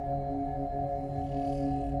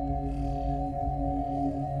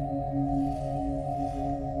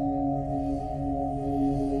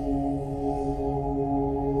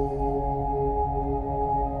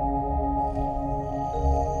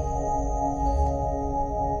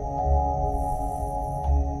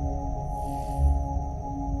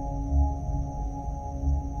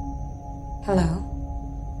Hello?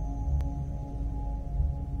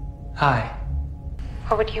 Hi.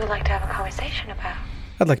 What would you like to have a conversation about?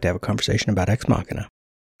 I'd like to have a conversation about Ex Machina,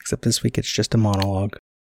 except this week it's just a monologue.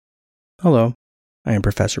 Hello, I am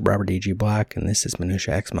Professor Robert E.G. Black, and this is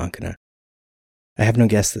Minutia Ex Machina. I have no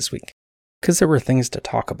guests this week, because there were things to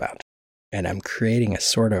talk about, and I'm creating a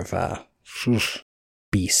sort of,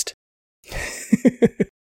 beast.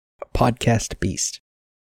 A podcast beast.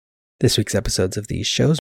 This week's episodes of these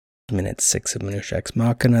shows, Minute 6 of Minutia Ex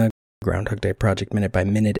Machina, Groundhog Day Project Minute by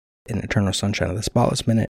Minute, and Eternal Sunshine of the Spotless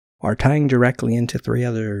Minute, are tying directly into 3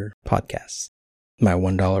 other podcasts. My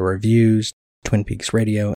 $1 reviews, Twin Peaks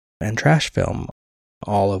Radio, and Trash Film,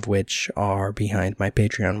 all of which are behind my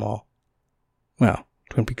Patreon wall. Well,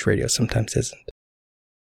 Twin Peaks Radio sometimes isn't.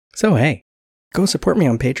 So hey, go support me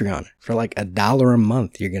on Patreon. For like $1 a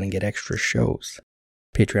month, you're going to get extra shows.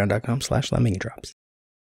 Patreon.com/LemmingDrops.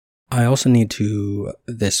 I also need to,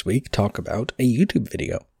 this week, talk about a YouTube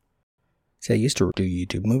video. See, I used to do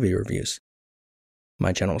YouTube movie reviews.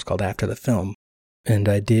 My channel was called After the Film, and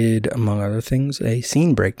I did, among other things, a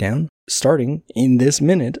scene breakdown starting in this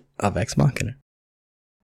minute of Ex Machina.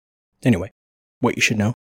 Anyway, what you should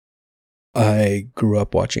know. I grew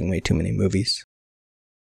up watching way too many movies.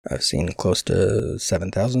 I've seen close to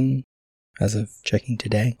 7,000 as of checking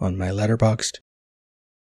today on my Letterboxd.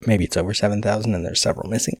 Maybe it's over 7,000 and there's several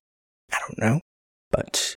missing. I don't know.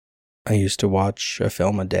 But I used to watch a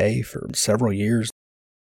film a day for several years.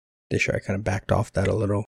 This year I kind of backed off that a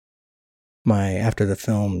little. My After the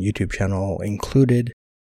Film YouTube channel included,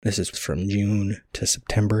 this is from June to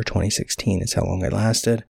September 2016 is how long it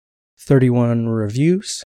lasted, 31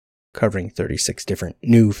 reviews covering 36 different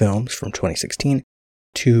new films from 2016,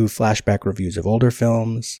 2 flashback reviews of older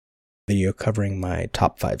films, video covering my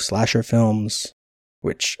top 5 slasher films,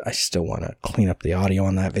 which I still want to clean up the audio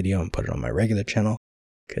on that video and put it on my regular channel,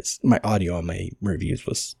 because my audio on my reviews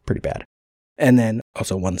was pretty bad. And then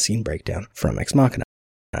also 1 scene breakdown from Ex Machina.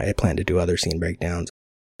 I plan to do other scene breakdowns,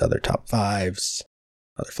 other top 5s,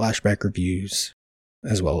 other flashback reviews,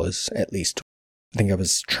 as well as at least, I think I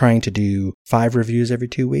was trying to do 5 reviews every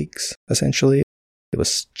 2 weeks, essentially. It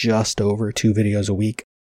was just over 2 videos a week.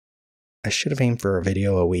 I should have aimed for a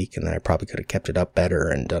video a week, and then I probably could have kept it up better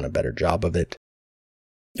and done a better job of it.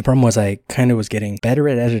 The problem was I kind of was getting better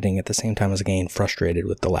at editing at the same time as getting frustrated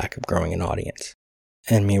with the lack of growing an audience.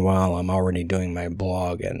 And meanwhile, I'm already doing my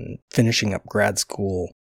blog and finishing up grad school,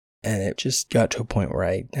 and it just got to a point where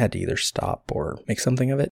I had to either stop or make something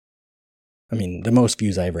of it. I mean, the most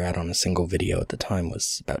views I ever had on a single video at the time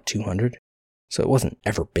was about 200, so it wasn't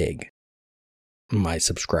ever big. My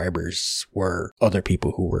subscribers were other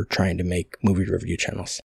people who were trying to make movie review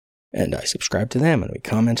channels. And I subscribed to them, and we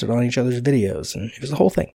commented on each other's videos, and it was the whole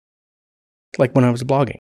thing. Like when I was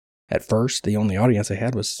blogging. At first, the only audience I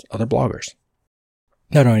had was other bloggers.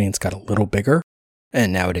 That audience got a little bigger,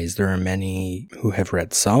 and nowadays there are many who have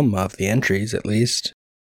read some of the entries, at least,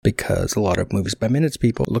 because a lot of Movies by Minutes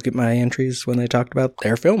people look at my entries when they talked about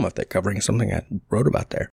their film, if they're covering something I wrote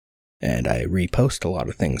about there. And I repost a lot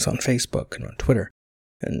of things on Facebook and on Twitter,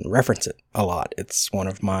 and reference it a lot. It's one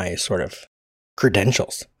of my sort of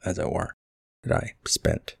credentials, as it were, that I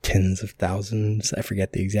spent tens of thousands, I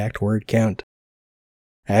forget the exact word count.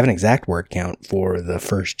 I have an exact word count for the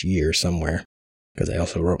first year somewhere, because I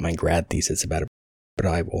also wrote my grad thesis about it, but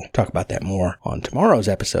I will talk about that more on tomorrow's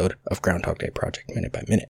episode of Groundhog Day Project Minute by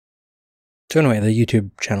Minute. So anyway, the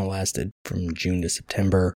YouTube channel lasted from June to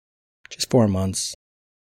September, just 4 months.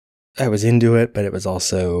 I was into it, but it was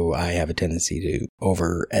also, I have a tendency to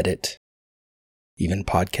over-edit. Even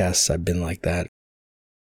podcasts, I've been like that.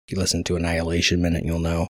 If you listen to Annihilation Minute, you'll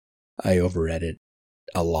know I over-edit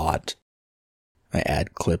a lot. I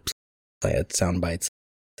add clips, I add sound bites,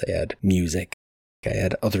 I add music, I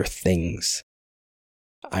add other things.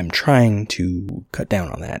 I'm trying to cut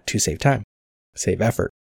down on that to save time, save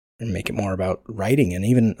effort, and make it more about writing, and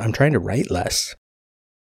even I'm trying to write less.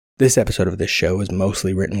 This episode of this show is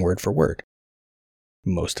mostly written word for word.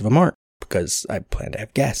 Most of them aren't, because I plan to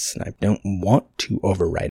have guests, and I don't want to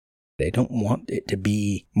overwrite it. I don't want it to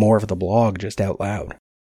be more of the blog just out loud.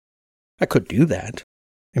 I could do that,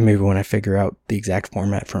 and maybe when I figure out the exact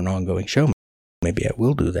format for an ongoing show, maybe I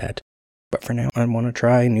will do that. But for now, I want to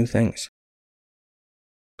try new things.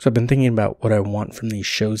 So I've been thinking about what I want from these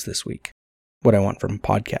shows this week, what I want from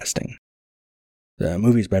podcasting. The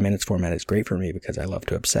Movies by Minutes format is great for me because I love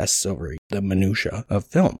to obsess over the minutia of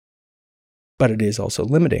film. But it is also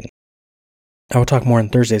limiting. I will talk more in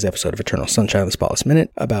Thursday's episode of Eternal Sunshine of the Spotless Minute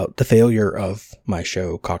about the failure of my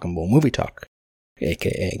show Cock and Bull Movie Talk,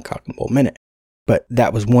 aka Cock and Bull Minute. But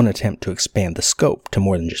that was one attempt to expand the scope to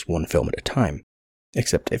more than just one film at a time.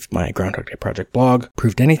 Except if my Groundhog Day Project blog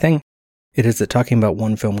proved anything, it is that talking about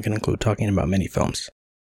one film can include talking about many films.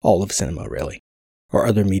 All of cinema, really. Or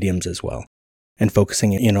other mediums as well. And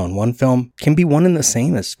focusing in on one film can be one and the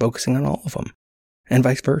same as focusing on all of them. And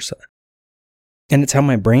vice versa. And it's how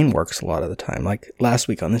my brain works a lot of the time. Like last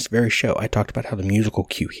week on this very show, I talked about how the musical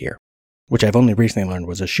cue here, which I've only recently learned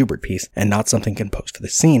was a Schubert piece and not something composed for the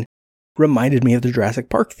scene, reminded me of the Jurassic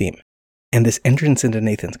Park theme. And this entrance into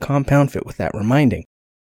Nathan's compound fit with that reminding.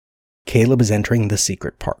 Caleb is entering the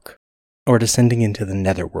secret park, or descending into the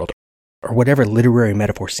netherworld, or whatever literary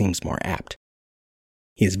metaphor seems more apt.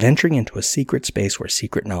 He is venturing into a secret space where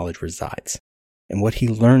secret knowledge resides, and what he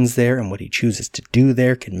learns there and what he chooses to do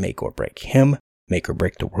there can make or break him, make or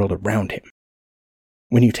break the world around him.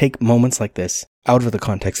 When you take moments like this out of the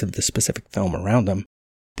context of the specific film around them,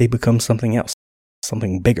 they become something else,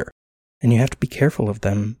 something bigger. And you have to be careful of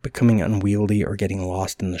them becoming unwieldy or getting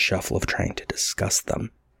lost in the shuffle of trying to discuss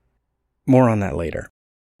them. More on that later,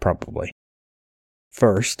 probably.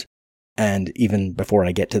 First, and even before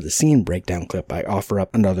I get to the scene breakdown clip, I offer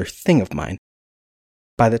up another thing of mine.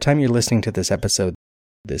 By the time you're listening to this episode,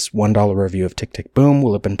 this $1 review of Tick, Tick, Boom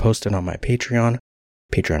will have been posted on my Patreon,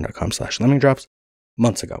 patreon.com/lemmingdrops,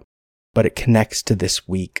 months ago. But it connects to this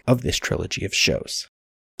week of this trilogy of shows.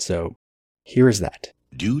 So, here is that.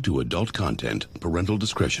 Due to adult content, parental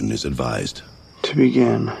discretion is advised. To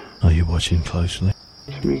begin. Are you watching closely?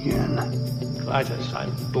 To begin. Clytus,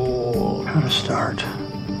 I'm bored. How to start.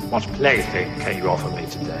 What plaything can you offer me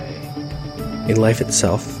today? In Life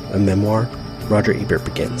Itself, a memoir, Roger Ebert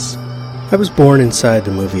begins. I was born inside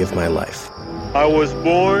the movie of my life. I was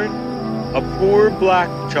born a poor black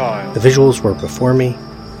child. The visuals were before me.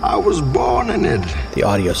 I was born in it. The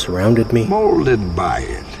audio surrounded me. Molded by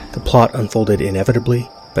it. The plot unfolded inevitably,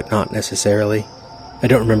 but not necessarily. I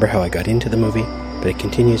don't remember how I got into the movie, but it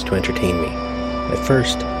continues to entertain me. At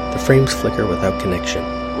first, the frames flicker without connection.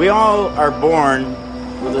 We all are born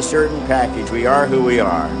with a certain package. We are who we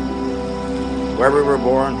are. Where we were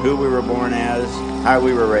born, who we were born as, how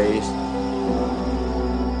we were raised.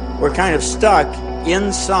 We're kind of stuck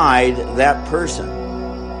inside that person.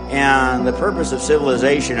 And the purpose of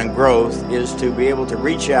civilization and growth is to be able to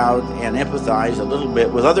reach out and empathize a little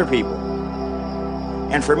bit with other people.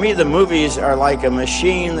 And for me, the movies are like a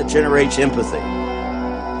machine that generates empathy.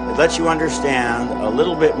 It lets you understand a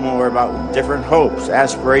little bit more about different hopes,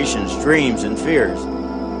 aspirations, dreams, and fears.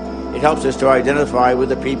 It helps us to identify with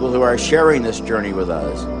the people who are sharing this journey with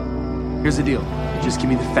us. Here's the deal. You just give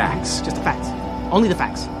me the facts. Just the facts. Only the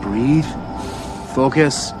facts. Breathe.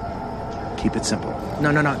 Focus. Keep it simple.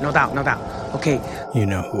 No doubt. Okay. You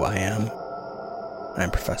know who I am. I'm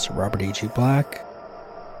Professor Robert E.G. Black.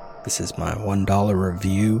 This is my $1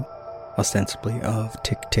 review, ostensibly of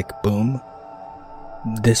Tick, Tick, Boom.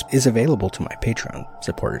 This is available to my Patreon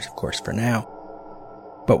supporters, of course, for now,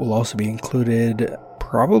 but will also be included,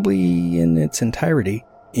 probably in its entirety,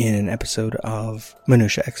 in an episode of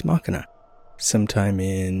Minutia Ex Machina, sometime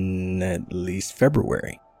in at least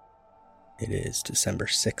February. It is December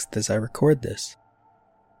 6th as I record this.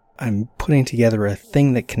 I'm putting together a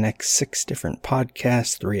thing that connects 6 different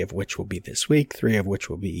podcasts, 3 of which will be this week, 3 of which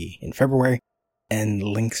will be in February, and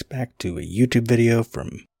links back to a YouTube video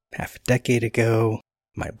from half a decade ago,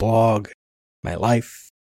 my blog, my life,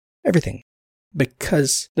 everything.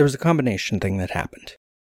 Because there was a combination thing that happened.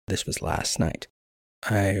 This was last night.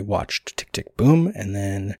 I watched Tick, Tick, Boom, and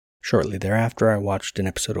then shortly thereafter I watched an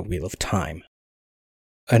episode of Wheel of Time.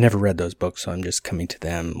 I never read those books, so I'm just coming to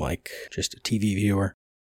them like just a TV viewer,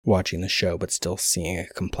 watching the show, but still seeing a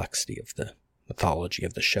complexity of the mythology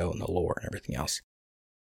of the show and the lore and everything else.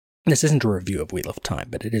 And this isn't a review of Wheel of Time,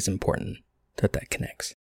 but it is important that that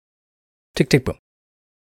connects. Tick, Tick, Boom.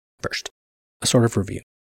 First, a sort of review,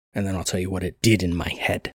 and then I'll tell you what it did in my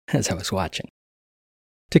head as I was watching.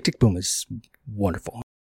 Tick, Tick, Boom is wonderful.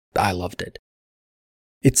 I loved it.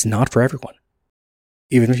 It's not for everyone.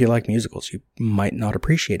 Even if you like musicals, you might not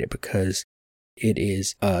appreciate it because it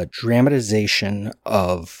is a dramatization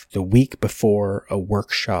of the week before a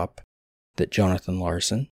workshop that Jonathan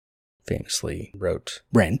Larson famously wrote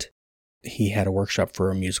Rent. He had a workshop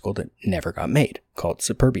for a musical that never got made called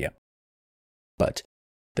Superbia. But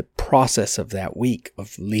the process of that week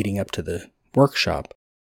of leading up to the workshop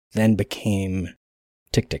then became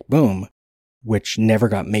Tick, Tick, Boom, which never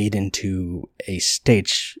got made into a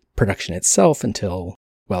stage production itself until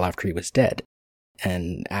well after he was dead,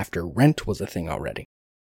 and after Rent was a thing already,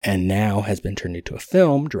 and now has been turned into a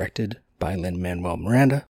film directed by Lin-Manuel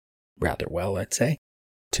Miranda, rather well, I'd say,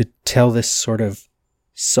 to tell this sort of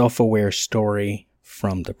self-aware story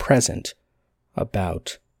from the present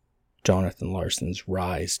about Jonathan Larson's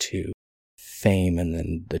rise to fame and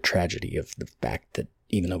then the tragedy of the fact that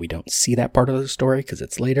even though we don't see that part of the story because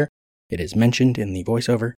it's later, it is mentioned in the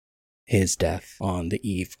voiceover, his death on the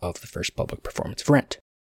eve of the first public performance of Rent.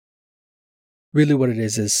 Really what it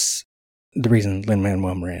is the reason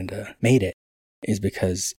Lin-Manuel Miranda made it is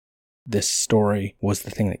because this story was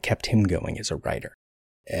the thing that kept him going as a writer.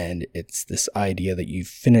 And it's this idea that you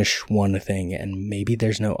finish one thing and maybe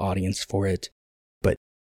there's no audience for it, but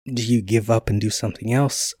do you give up and do something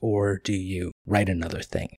else, or do you write another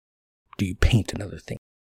thing? Do you paint another thing?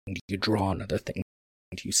 Do you draw another thing?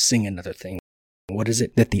 Do you sing another thing? What is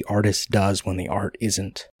it that the artist does when the art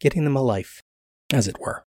isn't getting them a life, as it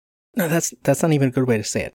were? No, that's not even a good way to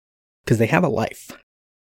say it, because they have a life.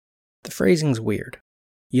 The phrasing's weird.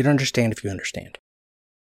 You'd understand if you understand.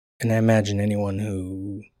 And I imagine anyone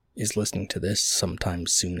who is listening to this sometime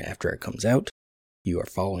soon after it comes out, you are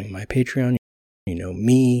following my Patreon, you know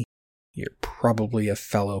me, you're probably a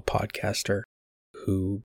fellow podcaster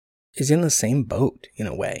who is in the same boat, in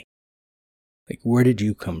a way. Like, where did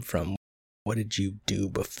you come from? What did you do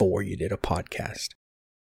before you did a podcast?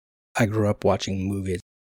 I grew up watching movies.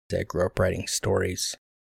 I grew up writing stories.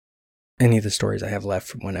 Any of the stories I have left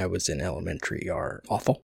from when I was in elementary are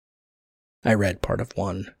awful. I read part of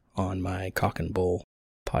one on my Cock and Bull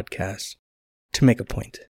podcast to make a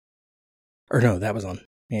point. Or no, that was on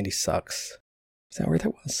Andy Sucks. Is that where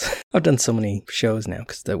that was? I've done so many shows now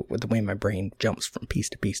because the way my brain jumps from piece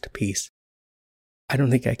to piece to piece. I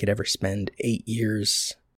don't think I could ever spend 8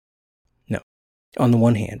 years... No. On the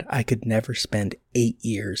one hand, I could never spend 8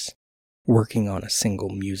 years working on a single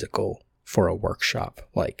musical for a workshop,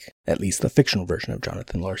 like at least the fictional version of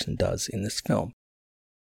Jonathan Larson does in this film.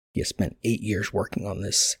 He has spent 8 years working on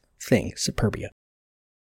this thing, Superbia.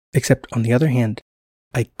 Except, on the other hand,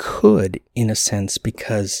 I could, in a sense,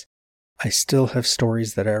 because I still have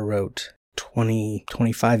stories that I wrote 20,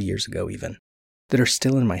 25 years ago even, that are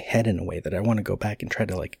still in my head in a way that I want to go back and try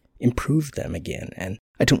to, improve them again. And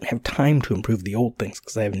I don't have time to improve the old things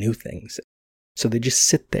because I have new things. So they just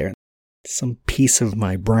sit there, some piece of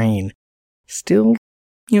my brain, still,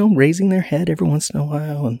 raising their head every once in a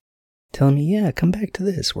while and telling me, yeah, come back to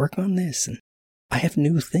this, work on this. And I have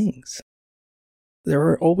new things. There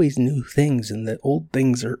are always new things, and the old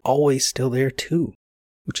things are always still there too,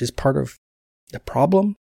 which is part of the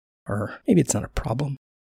problem, or maybe it's not a problem.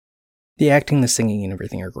 The acting, the singing, and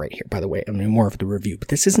everything are great here, by the way. I mean, more of the review, but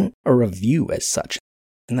this isn't a review as such,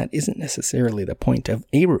 and that isn't necessarily the point of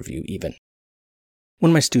a review even.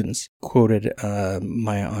 One of my students quoted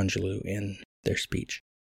Maya Angelou in their speech.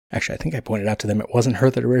 Actually, I think I pointed out to them it wasn't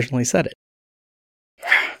her that originally said it.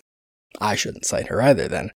 I shouldn't cite her either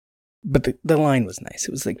then. But the line was nice.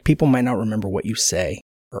 It was like, people might not remember what you say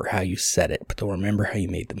or how you said it, but they'll remember how you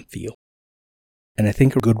made them feel. And I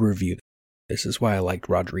think a good review, this is why I liked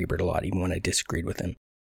Roger Ebert a lot, even when I disagreed with him,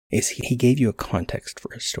 is he gave you a context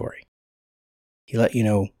for his story. He let you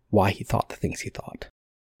know why he thought the things he thought.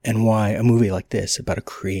 And why a movie like this, about a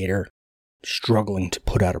creator struggling to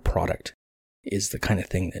put out a product, is the kind of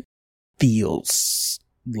thing that feels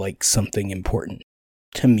like something important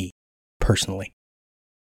to me, personally.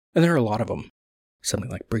 And there are a lot of them.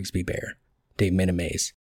 Something like Brigsby Bear, Dave Made a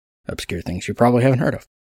Maze, obscure things you probably haven't heard of.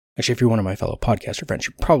 Actually, if you're one of my fellow podcaster friends,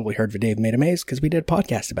 you probably heard of Dave Made a Maze because we did a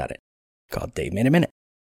podcast about it called Dave Made a Minute.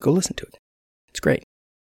 Go listen to it. It's great.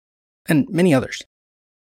 And many others.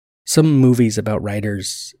 Some movies about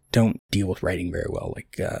writers don't deal with writing very well,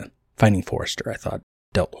 like Finding Forrester, I thought,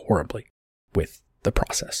 dealt horribly with the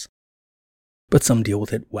process. But some deal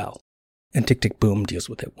with it well, and Tick, Tick, Boom deals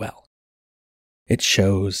with it well. It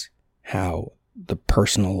shows how the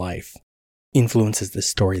personal life influences the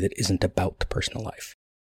story that isn't about the personal life.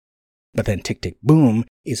 But then Tick, Tick, Boom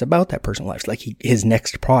is about that personal life. Like his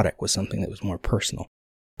next product was something that was more personal.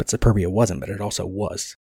 But Superbia wasn't, but it also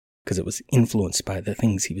was. Because it was influenced by the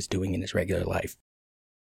things he was doing in his regular life.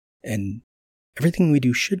 And everything we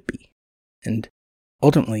do should be. And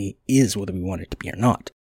ultimately is whether we want it to be or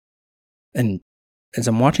not. And as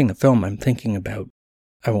I'm watching the film, I'm thinking about,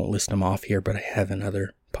 I won't list them off here, but I have in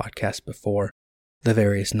other podcasts before, the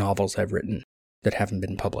various novels I've written that haven't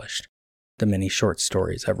been published. The many short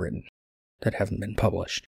stories I've written that haven't been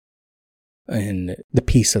published. And the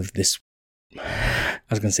piece of this,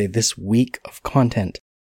 this week of content,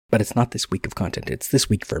 but it's not this week of content, it's this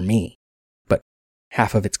week for me. But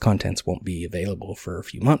half of its contents won't be available for a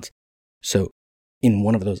few months. So in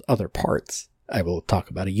one of those other parts, I will talk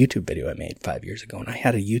about a YouTube video I made 5 years ago. And I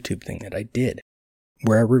had a YouTube thing that I did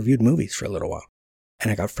where I reviewed movies for a little while.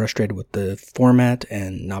 And I got frustrated with the format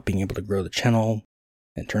and not being able to grow the channel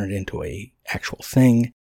and turn it into a actual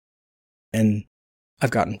thing. And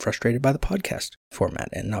I've gotten frustrated by the podcast format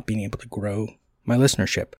and not being able to grow my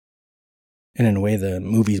listenership. And in a way, the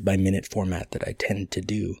movies by minute format that I tend to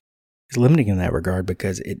do is limiting in that regard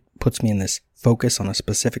because it puts me in this focus on a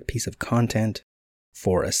specific piece of content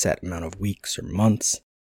for a set amount of weeks or months,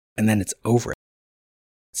 and then it's over.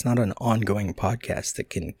 It's not an ongoing podcast that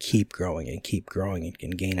can keep growing and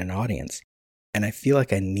can gain an audience. And I feel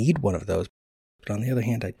like I need one of those. But on the other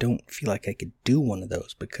hand, I don't feel like I could do one of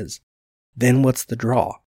those because then what's the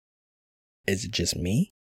draw? Is it just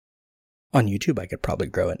me? On YouTube, I could probably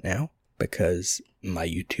grow it now because my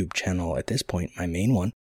YouTube channel at this point, my main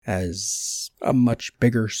one, has a much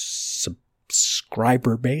bigger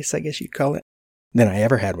subscriber base, I guess you'd call it, than I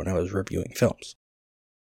ever had when I was reviewing films.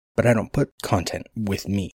 But I don't put content with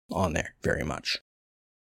me on there very much.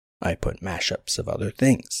 I put mashups of other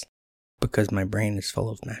things because my brain is full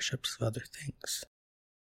of mashups of other things.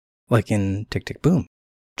 Like in Tick, Tick, Boom,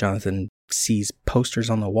 Jonathan sees posters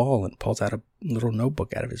on the wall and pulls out a little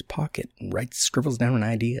notebook out of his pocket and scribbles down an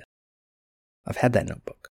idea. I've had that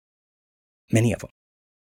notebook. Many of them.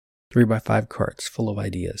 3x5 cards full of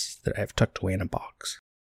ideas that I have tucked away in a box.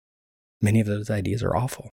 Many of those ideas are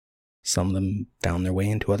awful. Some of them found their way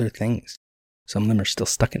into other things. Some of them are still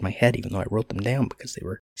stuck in my head even though I wrote them down because they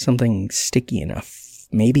were something sticky enough,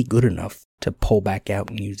 maybe good enough to pull back out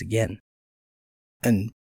and use again.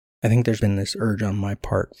 And I think there's been this urge on my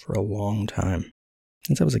part for a long time,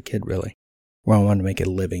 since I was a kid really, where I wanted to make a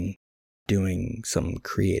living doing some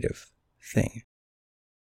creative thing.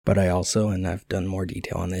 But I also, and I've done more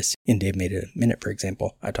detail on this, in Dave Made It a Minute, for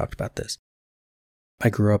example, I talked about this. I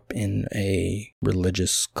grew up in a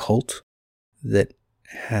religious cult that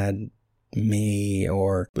had me,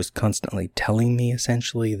 or was constantly telling me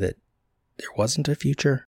essentially that there wasn't a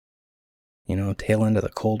future. You know, tail end of the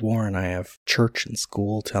Cold War, and I have church and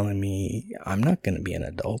school telling me I'm not going to be an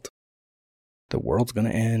adult. The world's going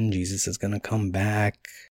to end, Jesus is going to come back.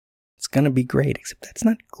 It's going to be great, except that's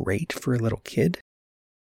not great for a little kid.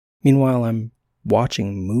 Meanwhile, I'm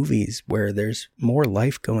watching movies where there's more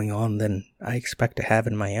life going on than I expect to have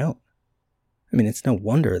in my own. I mean, it's no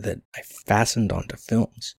wonder that I fastened onto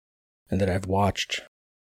films and that I've watched,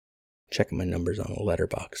 checking my numbers on the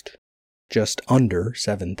Letterboxd, just under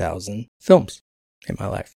 7,000 films in my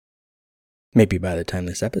life. Maybe by the time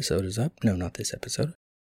this episode is up, no, not this episode.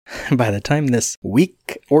 By the time this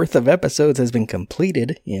week worth of episodes has been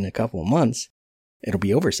completed in a couple of months, it'll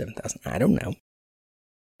be over 7,000. I don't know.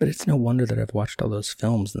 But it's no wonder that I've watched all those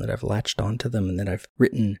films and that I've latched onto them and that I've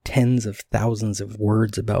written tens of thousands of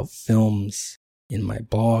words about films in my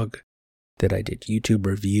blog, that I did YouTube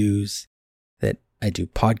reviews, that I do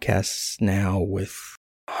podcasts now with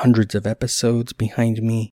hundreds of episodes behind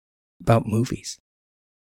me about movies.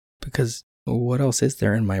 Because what else is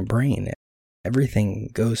there in my brain? Everything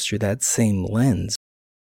goes through that same lens.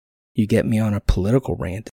 You get me on a political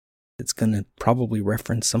rant, it's going to probably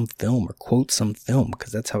reference some film or quote some film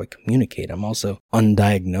because that's how I communicate. I'm also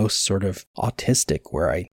undiagnosed sort of autistic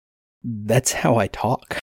where that's how I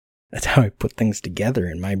talk. That's how I put things together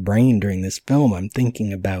in my brain during this film. I'm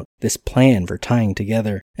thinking about this plan for tying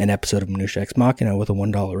together an episode of Minutia Ex Machina with a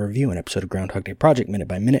 $1 review, an episode of Groundhog Day Project Minute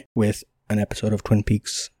by Minute with an episode of Twin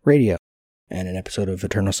Peaks Radio, and an episode of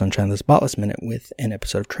Eternal Sunshine of the Spotless Minute with an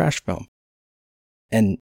episode of Trash Film.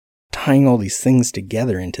 And tying all these things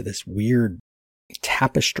together into this weird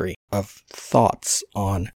tapestry of thoughts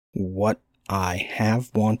on what I have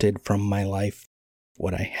wanted from my life,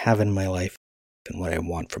 what I have in my life, and what I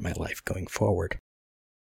want from my life going forward.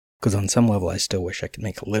 Because on some level, I still wish I could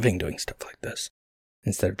make a living doing stuff like this,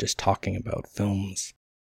 instead of just talking about films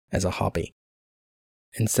as a hobby.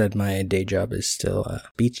 Instead, my day job is still a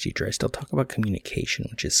beach teacher. I still talk about communication,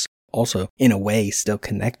 which is also, in a way, still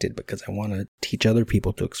connected because I want to teach other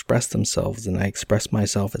people to express themselves, and I express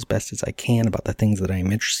myself as best as I can about the things that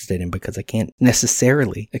I'm interested in because I can't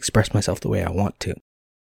necessarily express myself the way I want to.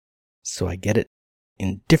 So I get it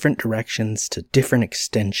in different directions to different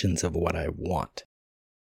extensions of what I want.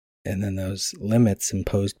 And then those limits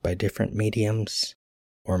imposed by different mediums,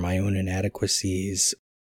 or my own inadequacies,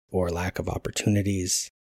 or lack of opportunities,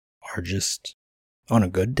 are just, on a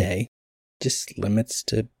good day, just limits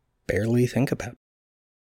to barely think about.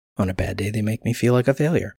 On a bad day, they make me feel like a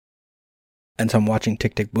failure. And so I'm watching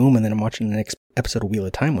Tick, Tick, Boom, and then I'm watching the next episode of Wheel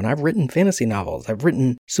of Time when I've written fantasy novels. I've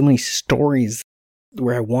written so many stories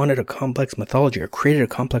where I wanted a complex mythology or created a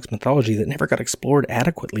complex mythology that never got explored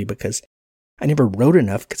adequately because I never wrote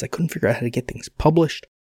enough because I couldn't figure out how to get things published.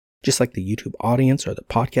 Just like the YouTube audience or the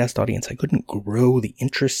podcast audience, I couldn't grow the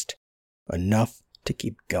interest enough to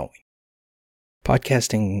keep going.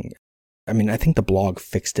 Podcasting, I think the blog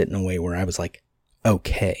fixed it in a way where I was like,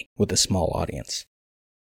 okay with a small audience.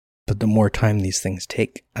 But the more time these things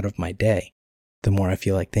take out of my day, the more I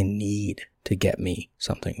feel like they need to get me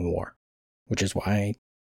something more. Which is why I'm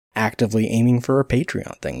actively aiming for a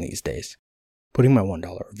Patreon thing these days. Putting my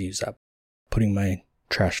 $1 reviews up. Putting my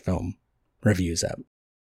trash film reviews up.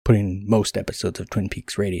 Putting most episodes of Twin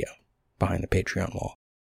Peaks Radio behind the Patreon wall.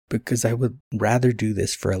 Because I would rather do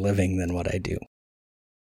this for a living than what I do.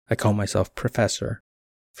 I call myself Professor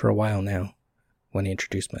for a while now when I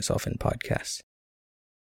introduce myself in podcasts.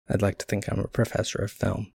 I'd like to think I'm a professor of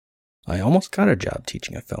film. I almost got a job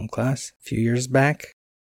teaching a film class a few years back.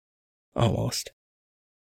 Almost.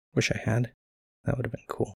 Wish I had. That would have been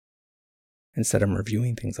cool. Instead, I'm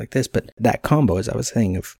reviewing things like this, but that combo, as I was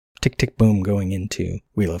saying, of Tick, Tick, Boom going into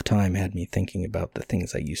Wheel of Time had me thinking about the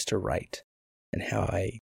things I used to write and how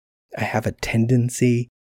I have a tendency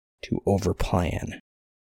to overplan.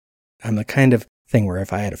 I'm the kind of thing where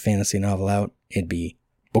if I had a fantasy novel out, it'd be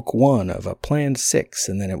book 1 of a planned 6,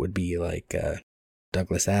 and then it would be like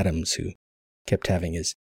Douglas Adams, who kept having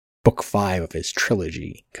his book 5 of his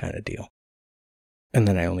trilogy kind of deal. And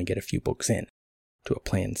then I only get a few books in to a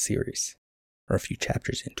planned series, or a few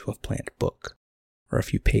chapters into a planned book, or a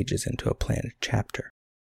few pages into a planned chapter.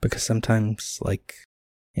 Because sometimes, like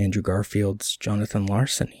Andrew Garfield's Jonathan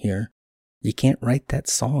Larson here, you can't write that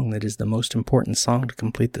song that is the most important song to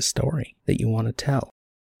complete the story that you want to tell,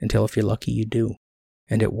 until if you're lucky you do,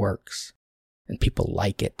 and it works, and people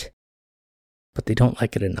like it. But they don't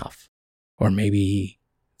like it enough. Or maybe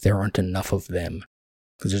there aren't enough of them,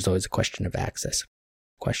 because there's always a question of access, a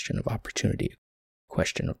question of opportunity, a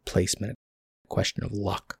question of placement, a question of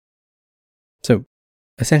luck. So,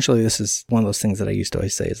 essentially, this is one of those things that I used to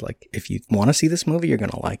always say is like, if you want to see this movie, you're going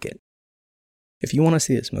to like it. If you want to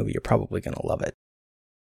see this movie, you're probably going to love it.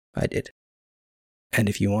 I did. And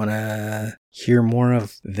if you want to hear more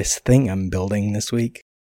of this thing I'm building this week,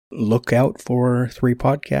 look out for 3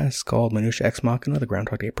 podcasts called Minutia Ex Machina, The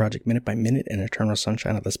Groundhog Day Project Minute by Minute, and Eternal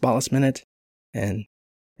Sunshine of the Spotless Minute. And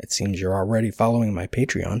it seems you're already following my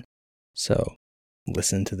Patreon. So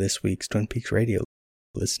listen to this week's Twin Peaks Radio.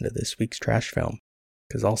 Listen to this week's Trash Film.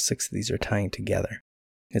 Because all 6 of these are tying together.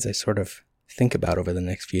 As I sort of think about over the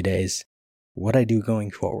next few days, what I do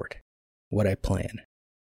going forward, what I plan.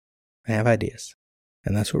 I have ideas,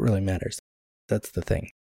 and that's what really matters. That's the thing.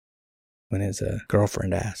 When his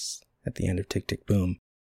girlfriend asks at the end of Tick, Tick, Boom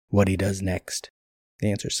what he does next,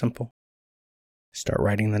 the answer's simple. Start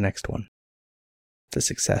writing the next one. The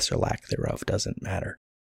success or lack thereof doesn't matter.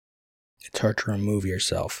 It's hard to remove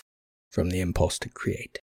yourself from the impulse to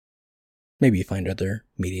create. Maybe you find other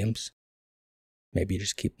mediums. Maybe you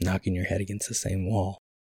just keep knocking your head against the same wall.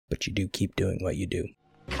 But you do keep doing what you do.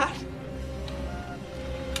 Cut.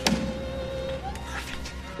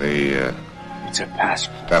 It's a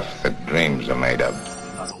password. Stuff that dreams are made of.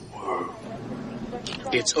 Another world.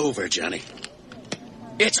 It's over, Johnny.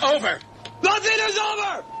 It's over! Nothing is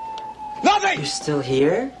over! Nothing! You're still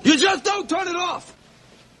here? You just don't turn it off!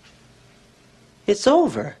 It's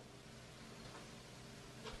over.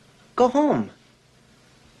 Go home.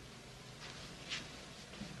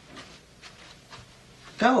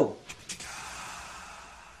 Go.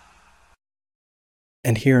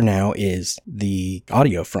 And here now is the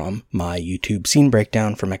audio from my YouTube scene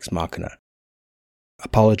breakdown from Ex Machina.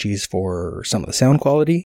 Apologies for some of the sound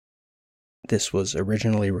quality. This was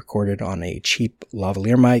originally recorded on a cheap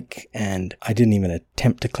lavalier mic, and I didn't even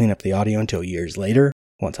attempt to clean up the audio until years later,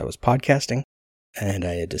 once I was podcasting. And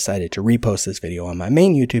I had decided to repost this video on my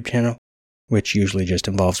main YouTube channel, which usually just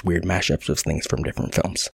involves weird mashups of things from different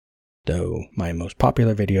films. Though my most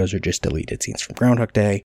popular videos are just deleted scenes from Groundhog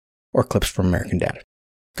Day or clips from American Dad.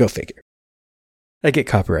 Go figure. I get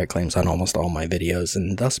copyright claims on almost all my videos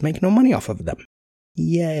and thus make no money off of them.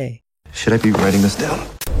 Yay. Should I be writing this down?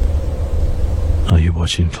 Are you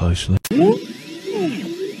watching closely?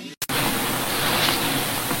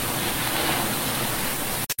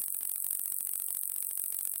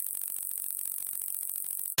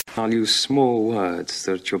 I'll use small words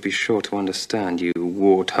that you'll be sure to understand, you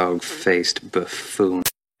warthog-faced buffoon.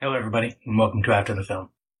 Hello, everybody, and welcome to After the Film.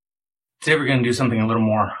 Today we're going to do something a little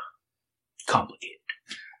more complicated.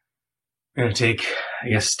 We're going to take, I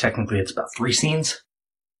guess technically it's about 3 scenes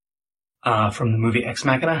from the movie Ex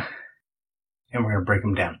Machina, and we're going to break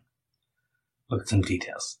them down. Look at some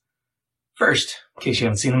details. First, in case you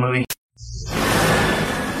haven't seen the movie.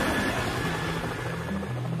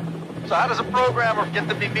 So how does a programmer get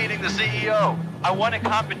to be meeting the CEO? I won a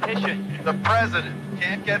competition. The president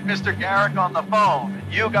can't get Mr. Garrick on the phone.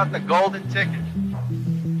 You got the golden ticket.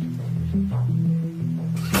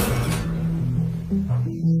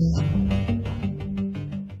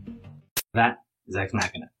 That is Ex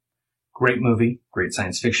Machina. Great movie, great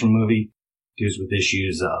science fiction movie. Deals with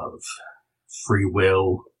issues of free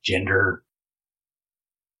will, gender.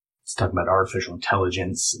 Let's talk about artificial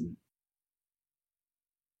intelligence. And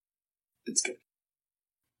it's good.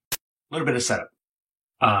 A little bit of setup.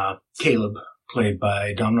 Caleb, played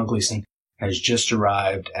by Domhnall Gleeson, has just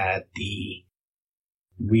arrived at the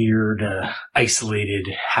weird, isolated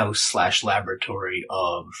house/laboratory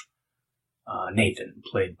of Nathan,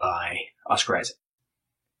 played by Oscar Isaac.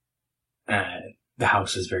 The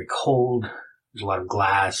house is very cold. There's a lot of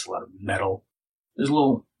glass, a lot of metal. There's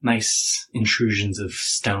little nice intrusions of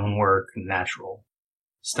stonework and natural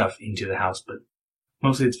stuff into the house, but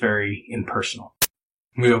mostly it's very impersonal.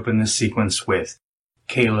 We open this sequence with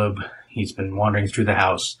Caleb. He's been wandering through the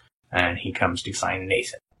house, and he comes to find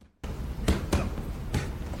Nathan.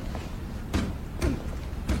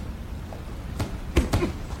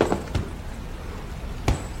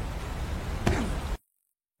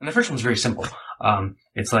 And the first one's very simple.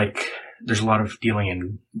 It's like there's a lot of dealing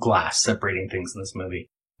in glass separating things in this movie.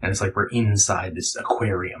 And it's like we're inside this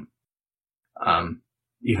aquarium.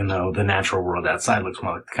 Even though the natural world outside looks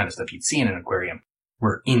more like the kind of stuff you'd see in an aquarium,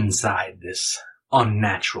 we're inside this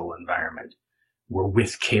unnatural environment. We're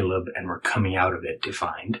with Caleb and we're coming out of it to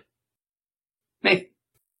find Nathan.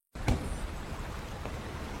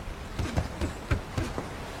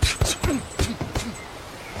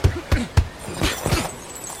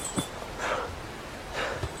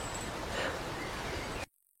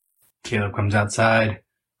 Caleb comes outside.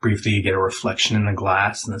 Briefly, you get a reflection in the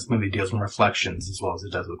glass, and this movie deals with reflections as well as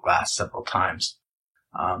it does with glass several times,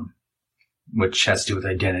 which has to do with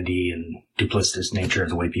identity and duplicitous nature of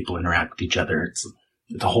the way people interact with each other. It's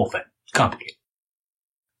a whole thing. It's complicated.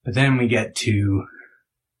 But then we get to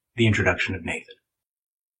the introduction of Nathan.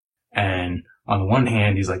 And on the one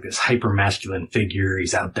hand, he's like this hyper-masculine figure.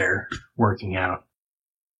 He's out there working out.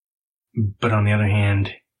 But on the other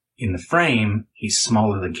hand, in the frame, he's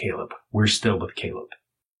smaller than Caleb. We're still with Caleb.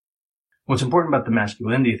 What's important about the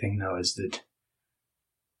masculinity thing, though, is that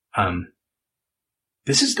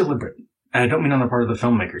this is deliberate. And I don't mean on the part of the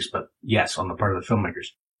filmmakers, but yes, on the part of the filmmakers.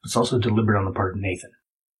 It's also deliberate on the part of Nathan.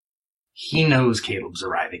 He knows Caleb's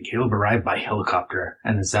arriving. Caleb arrived by helicopter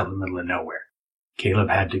and is out in the middle of nowhere. Caleb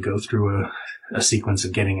had to go through a sequence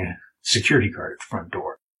of getting a security card at the front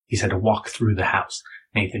door. He's had to walk through the house.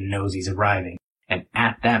 Nathan knows he's arriving. And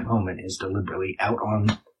at that moment is deliberately out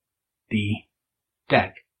on the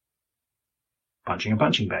deck, punching a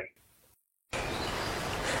punching bag.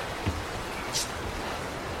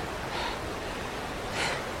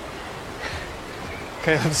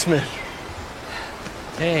 Caleb Smith.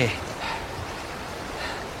 Hey.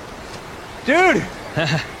 Dude!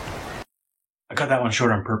 I cut that one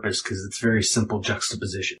short on purpose because it's very simple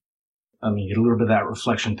juxtaposition. You get a little bit of that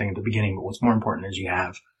reflection thing at the beginning, but what's more important is you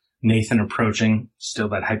have Nathan approaching, still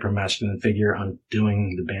that hyper-masculine figure,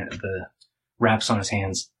 undoing the wraps on his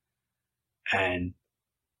hands. And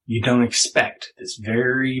you don't expect this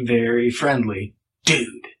very, very friendly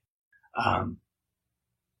dude. And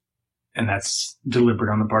that's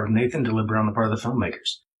deliberate on the part of Nathan, deliberate on the part of the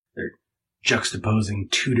filmmakers. They're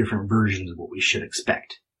juxtaposing two different versions of what we should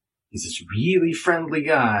expect. He's this really friendly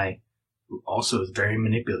guy who also is very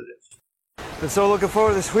manipulative. Been so looking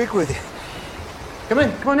forward to this week with you. Come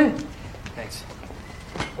on in. Thanks.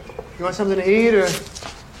 You want something to eat or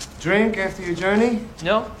drink after your journey?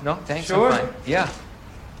 No, thanks. Sure? I'm fine. Yeah.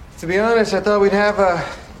 To be honest, I thought we'd have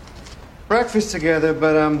breakfast together,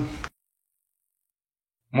 but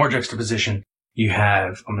More juxtaposition. You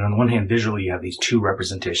have, on the one hand, visually, you have these two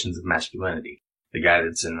representations of masculinity. The guy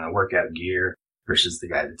that's in a workout gear versus the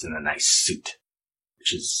guy that's in a nice suit,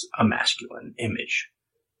 which is a masculine image,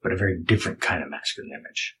 but a very different kind of masculine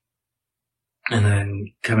image. And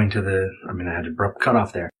then coming to I had an abrupt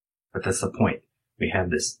cutoff there, but that's the point. We have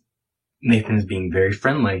this, Nathan is being very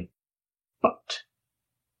friendly, but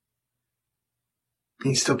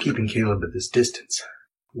he's still keeping Caleb at this distance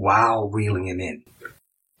while reeling him in.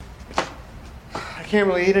 I can't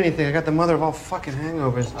really eat anything. I got the mother of all fucking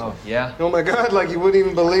hangovers. Oh, yeah? Oh my God, like you wouldn't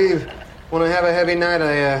even believe. When I have a heavy night,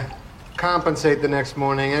 I compensate the next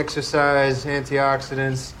morning. Exercise,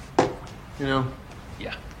 antioxidants, you know.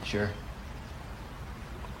 Yeah, sure.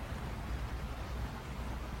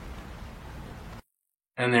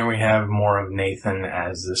 And then we have more of Nathan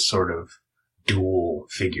as this sort of dual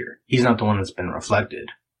figure. He's not the one that's been reflected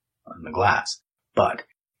on the glass, but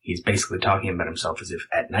he's basically talking about himself as if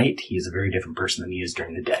at night he is a very different person than he is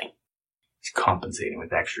during the day. He's compensating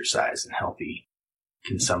with exercise and healthy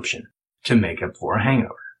consumption to make up for a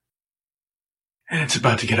hangover. And it's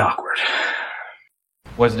about to get awkward.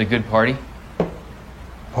 Was it a good party?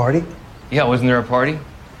 Party? Yeah, wasn't there a party?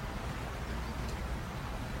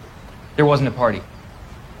 There wasn't a party.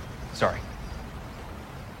 Sorry.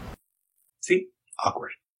 See?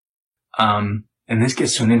 Awkward. And this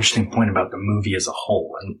gets to an interesting point about the movie as a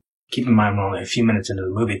whole. And keep in mind, we're only a few minutes into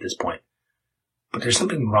the movie at this point. But there's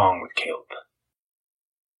something wrong with Caleb.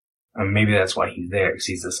 And maybe that's why he's there, because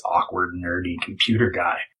he's this awkward, nerdy computer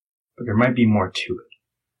guy. But there might be more to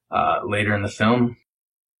it. Later in the film,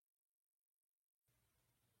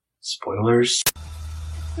 spoilers.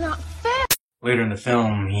 It's not fair. Later in the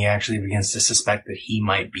film, he actually begins to suspect that he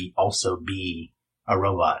might also be a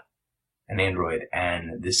robot, an android.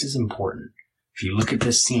 And this is important. If you look at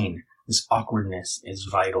this scene, this awkwardness is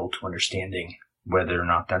vital to understanding whether or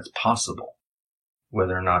not that's possible,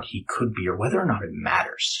 whether or not he could be, or whether or not it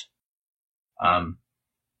matters.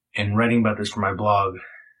 In writing about this for my blog,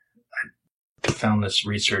 I found this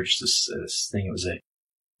research, this thing. It was a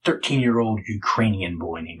 13-year-old Ukrainian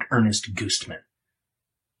boy named Ernest Gustman.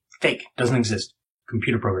 Fake, doesn't exist,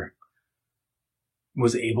 computer program.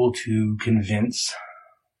 Was able to convince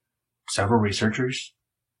several researchers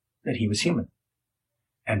that he was human.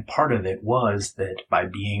 And part of it was that by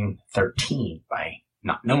being 13, by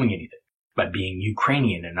not knowing anything, by being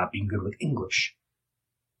Ukrainian and not being good with English,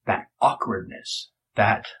 that awkwardness,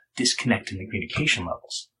 that disconnect in the communication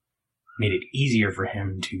levels, made it easier for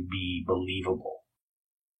him to be believable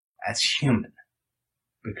as human,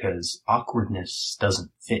 because awkwardness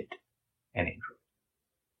doesn't fit an android.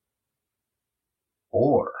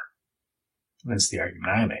 Or, that's the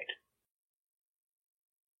argument I made,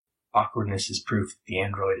 awkwardness is proof that the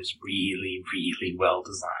android is really, really well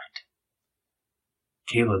designed.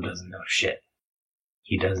 Caleb doesn't know shit.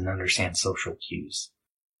 He doesn't understand social cues.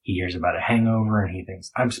 He hears about a hangover and he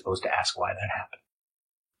thinks, I'm supposed to ask why that happened.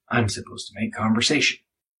 I'm supposed to make conversation.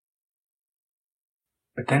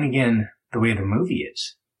 But then again, the way the movie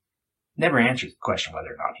is, never answers the question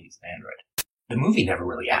whether or not he's an android. The movie never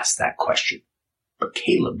really asks that question. But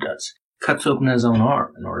Caleb does. Cuts open his own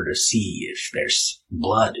arm in order to see if there's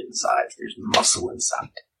blood inside, if there's muscle inside.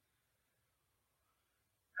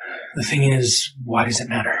 The thing is, why does it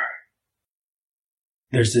matter?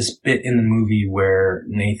 There's this bit in the movie where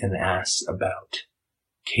Nathan asks about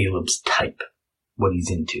Caleb's type, what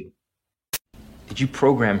he's into. Did you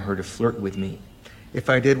program her to flirt with me? If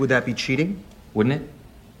I did, would that be cheating? Wouldn't it?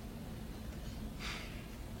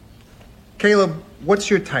 Caleb, what's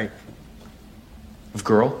your type? Of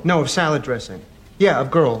girl? No, of salad dressing. Yeah, of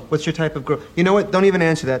girl. What's your type of girl? You know what? Don't even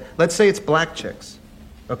answer that. Let's say it's black chicks.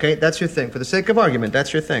 Okay? That's your thing. For the sake of argument,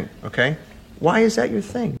 that's your thing. Okay? Why is that your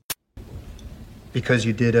thing? Because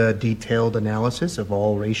you did a detailed analysis of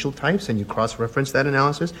all racial types and you cross-referenced that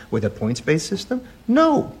analysis with a points-based system?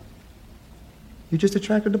 No. You're just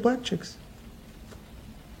attracted to black chicks.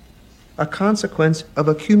 A consequence of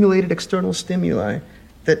accumulated external stimuli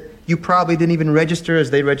that you probably didn't even register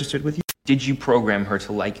as they registered with you. Did you program her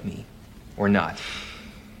to like me or not?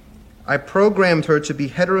 I programmed her to be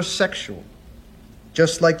heterosexual,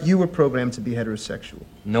 just like you were programmed to be heterosexual.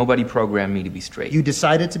 Nobody programmed me to be straight. You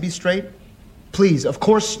decided to be straight? Please, of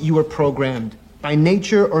course you were programmed. By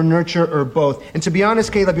nature or nurture or both. And to be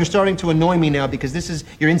honest, Caleb, you're starting to annoy me now because this is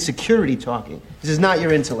your insecurity talking. This is not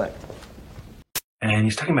your intellect. And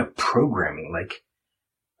he's talking about programming, like,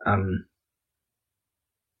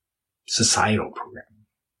 societal programming,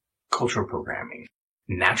 cultural programming,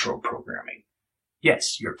 natural programming.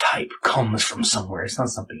 Yes, your type comes from somewhere. It's not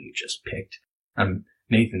something you just picked.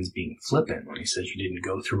 Nathan's being flippant when he says you didn't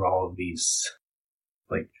go through all of these,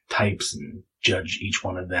 like, types and judge each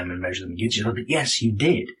one of them and measure them against you. But yes, you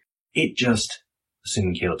did. It just,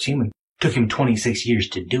 assuming Caleb's human, took him 26 years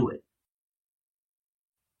to do it.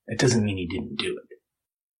 It doesn't mean he didn't do it.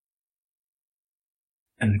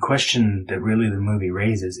 And the question that really the movie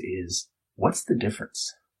raises is, what's the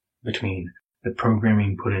difference between the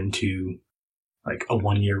programming put into, like, a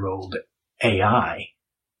 1-year-old AI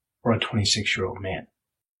or a 26-year-old man?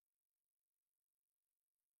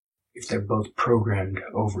 If they're both programmed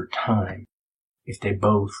over time, if they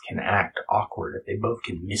both can act awkward, if they both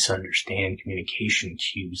can misunderstand communication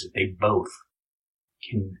cues, if they both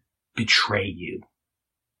can betray you,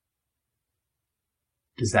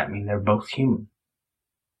 does that mean they're both human?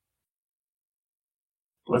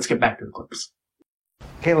 Let's get back to the clips.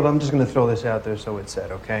 Caleb, I'm just going to throw this out there so it's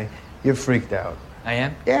said, okay? You're freaked out. I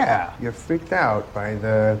am? Yeah, you're freaked out by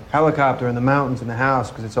the helicopter and the mountains and the house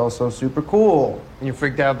because it's all so super cool. And you're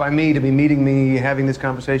freaked out by me to be meeting me, having this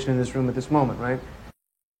conversation in this room at this moment, right?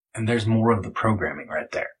 And there's more of the programming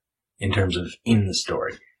right there in terms of in the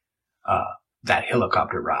story. That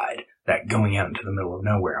helicopter ride, that going out into the middle of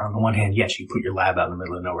nowhere. On the one hand, yes, you put your lab out in the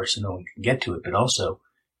middle of nowhere so no one can get to it, but also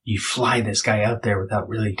you fly this guy out there without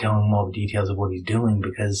really telling him all the details of what he's doing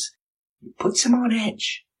because It puts him on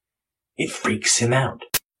edge. It freaks him out.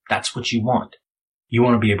 That's what you want. You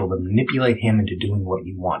want to be able to manipulate him into doing what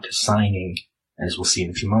you want, to signing, as we'll see in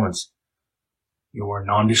a few moments, your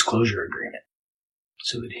non-disclosure agreement,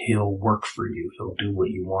 so that he'll work for you, he'll do what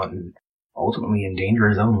you want, and ultimately endanger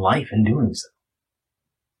his own life in doing so.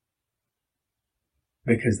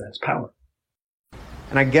 Because that's power.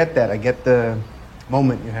 And I get that. I get the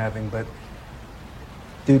moment you're having, but...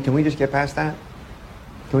 Dude, can we just get past that?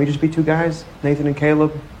 Can we just be two guys? Nathan and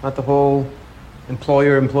Caleb? Not the whole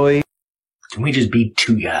employer-employee? Can we just be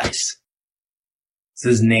two guys?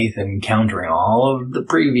 This is Nathan countering all of the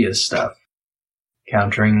previous stuff.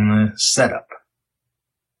 Countering the setup.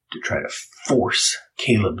 To try to force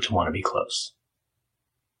Caleb to want to be close.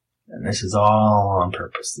 And this is all on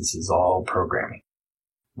purpose. This is all programming.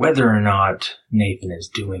 Whether or not Nathan is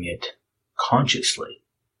doing it consciously,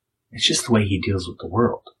 it's just the way he deals with the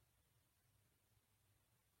world.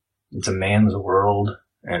 It's a man's world,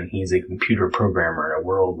 and he's a computer programmer in a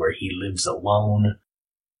world where he lives alone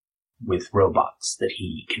with robots that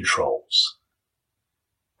he controls.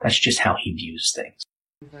 That's just how he views things.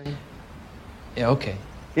 Yeah, okay.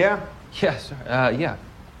 Yeah? Yes, yeah.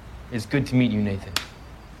 It's good to meet you, Nathan.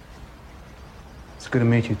 It's good to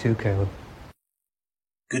meet you too, Caleb.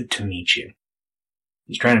 Good to meet you.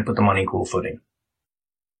 He's trying to put them on equal footing.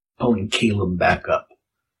 Pulling Caleb back up.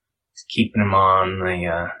 He's keeping him on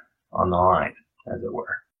the line, as it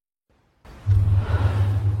were.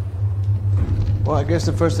 Well, I guess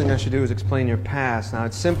the first thing I should do is explain your past. Now,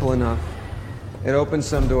 it's simple enough. It opens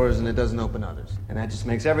some doors and it doesn't open others. And that just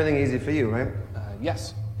makes everything easy for you, right?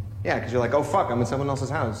 Yes. Yeah, because you're like, oh, fuck, I'm in someone else's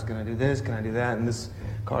house. Can I do this? Can I do that? And this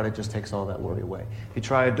card, it just takes all that worry away. You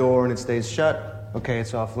try a door and it stays shut. Okay,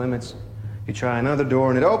 it's off limits. You try another door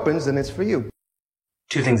and it opens, then it's for you.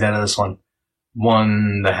 Two things out of this one.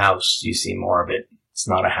 One, the house. You see more of it. It's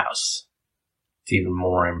not a house. It's even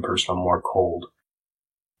more impersonal, more cold.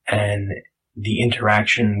 And the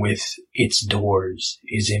interaction with its doors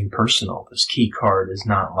is impersonal. This key card is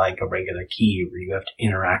not like a regular key where you have to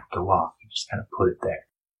interact with the lock. You just kind of put it there.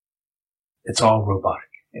 It's all robotic.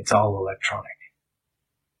 It's all electronic.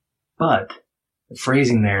 But the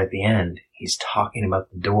phrasing there at the end, he's talking about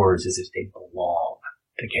the doors as if they belong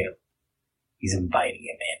to Caleb. He's inviting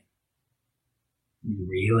him in. He's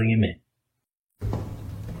reeling him in.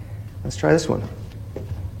 Let's try this one.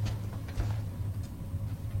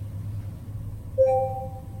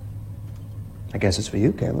 I guess it's for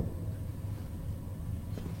you, Caleb.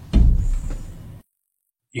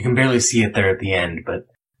 You can barely see it there at the end, but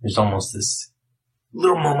there's almost this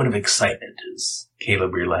little moment of excitement as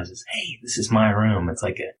Caleb realizes, hey, this is my room. It's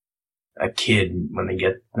like a kid when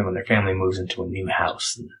their family moves into a new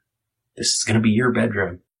house. And this is going to be your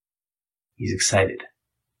bedroom. He's excited.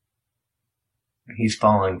 And he's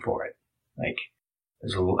falling for it. Like,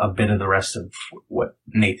 there's a bit of the rest of what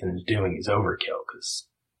Nathan is doing is overkill, because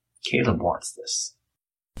Caleb wants this.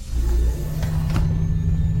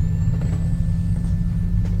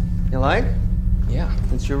 You like? Yeah.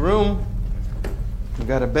 It's your room. We've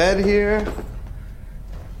got a bed here.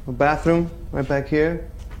 A bathroom right back here.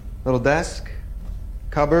 Little desk.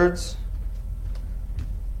 Cupboards.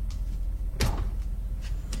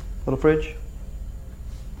 Little fridge.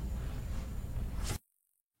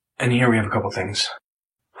 And here we have a couple things.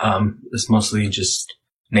 It's mostly just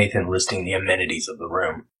Nathan listing the amenities of the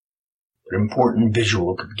room. But an important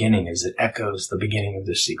visual at the beginning is it echoes the beginning of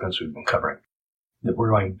this sequence we've been covering. That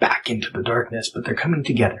we're going back into the darkness, but they're coming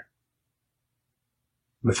together.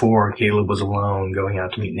 Before, Caleb was alone going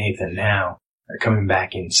out to meet Nathan. Now, they're coming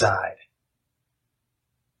back inside.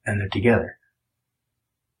 And they're together.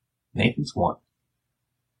 Nathan's one.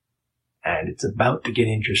 And it's about to get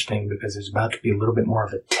interesting because there's about to be a little bit more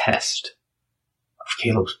of a test of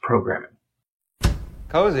Caleb's programming.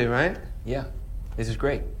 Cozy, right? Yeah. This is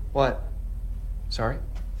great. What? Sorry?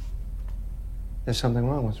 There's something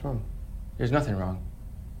wrong. What's wrong? There's nothing wrong.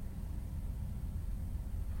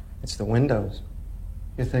 It's the windows.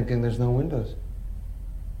 You're thinking there's no windows.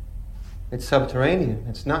 It's subterranean.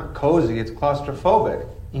 It's not cozy. It's claustrophobic.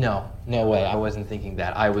 No way. I wasn't thinking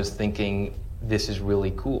that. I was thinking this is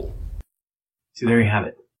really cool. So there you have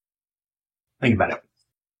it. Think about it.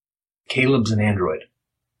 Caleb's an android.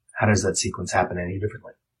 How does that sequence happen any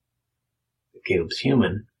differently? If Caleb's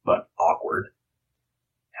human, but awkward,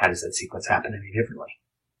 how does that sequence happen any differently?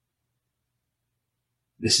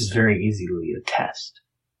 This is very easily a test.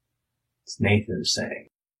 It's Nathan saying,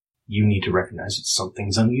 you need to recognize that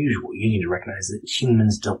something's unusual. You need to recognize that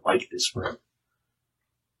humans don't like this room.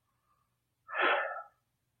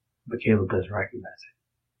 But Caleb doesn't recognize it.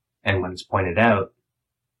 And when it's pointed out,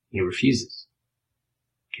 he refuses.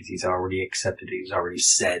 because he's already accepted it. He's already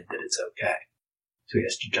said that it's okay. So he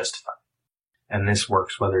has to justify it. And this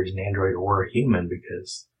works whether he's an android or a human,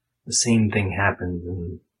 because the same thing happens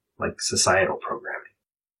in, like, societal programming.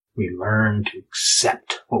 We learn to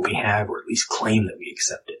accept what we have, or at least claim that we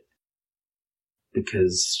accept it.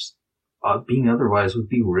 Because being otherwise would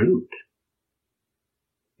be rude.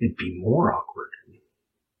 It'd be more awkward.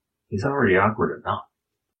 He's already awkward enough.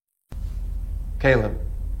 Caleb,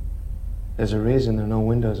 there's a reason there are no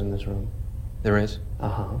windows in this room. There is?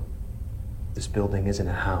 Uh-huh. This building isn't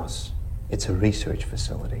a house. It's a research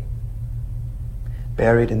facility.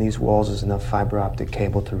 Buried in these walls is enough fiber optic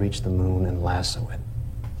cable to reach the moon and lasso it.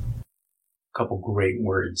 A couple great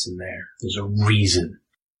words in there. There's a reason.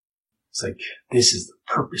 It's like, this is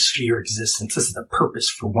the purpose for your existence. This is the purpose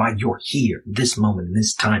for why you're here, this moment,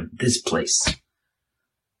 this time, this place.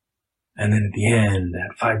 And then at the end,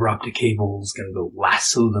 that fiber optic cable is going to go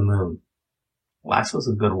lasso the moon. Lasso's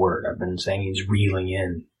a good word. I've been saying he's reeling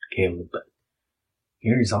in Caleb, but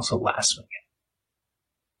here he's also lassoing it.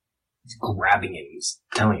 He's grabbing it. He's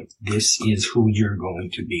telling him, this is who you're going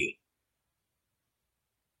to be.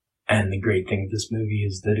 And the great thing of this movie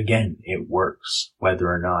is that, again, it works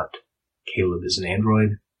whether or not Caleb is an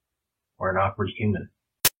android or an awkward human.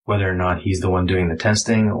 Whether or not he's the one doing the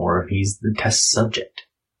testing or if he's the test subject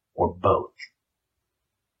or both.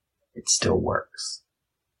 It still works.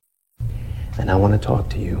 And I want to talk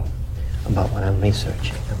to you about what I'm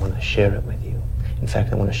researching. I want to share it with you. In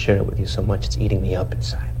fact, I want to share it with you so much it's eating me up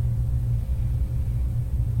inside.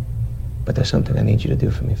 But there's something I need you to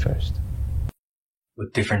do for me first.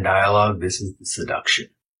 With different dialogue, this is the seduction.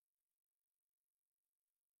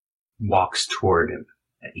 Walks toward him,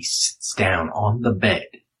 and he sits down on the bed.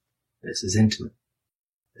 This is intimate.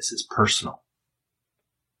 This is personal.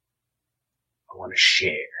 I want to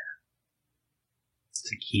share.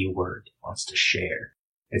 It's a key word. He wants to share.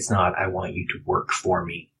 It's not, I want you to work for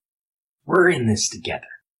me. We're in this together.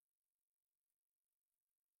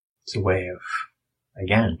 It's a way of,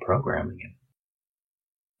 again, programming him.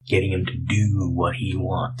 Getting him to do what he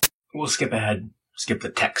wants. We'll skip ahead, skip the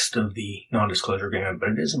text of the non-disclosure agreement, but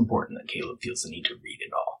it is important that Caleb feels the need to read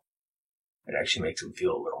it all. It actually makes him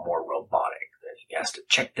feel a little more robotic, that he has to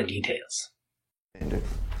check the details.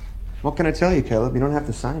 What can I tell you, Caleb? You don't have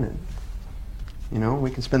to sign it. You know, we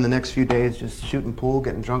can spend the next few days just shooting pool,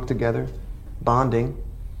 getting drunk together, bonding.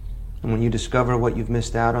 And when you discover what you've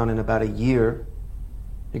missed out on in about a year,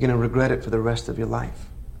 you're going to regret it for the rest of your life.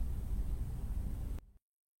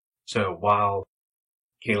 So while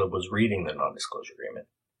Caleb was reading the non-disclosure agreement,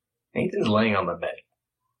 Nathan's laying on the bed.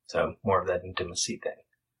 So more of that intimacy thing.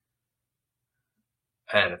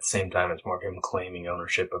 And at the same time, it's more of him claiming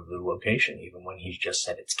ownership of the location. Even when he's just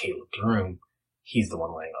said it's Caleb's room, he's the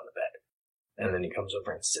one laying on the bed. And then he comes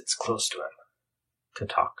over and sits close to him to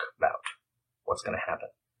talk about what's going to happen.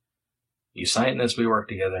 You sign this, we work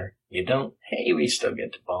together. You don't, hey, we still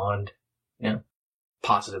get to bond. Yeah.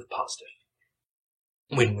 Positive.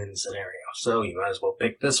 Win-win scenario. So you might as well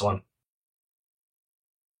pick this one.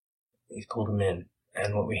 He's pulled him in.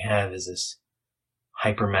 And what we have is this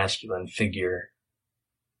hyper-masculine figure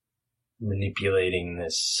manipulating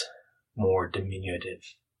this more diminutive,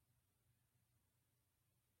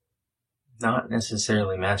 not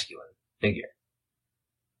necessarily masculine figure.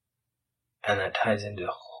 And that ties into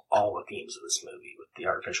all the themes of this movie with the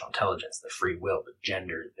artificial intelligence, the free will, the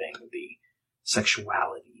gender thing, the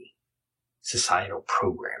sexuality, societal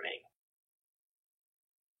programming.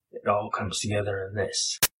 It all comes together in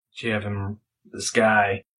this. So you have this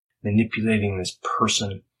guy manipulating this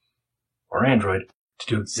person or android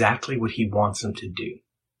to do exactly what he wants him to do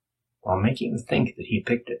while making him think that he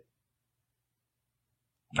picked it.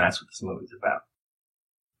 And that's what this movie's about.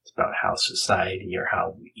 It's about how society, or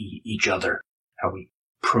how we each other, how we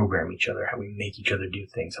program each other, how we make each other do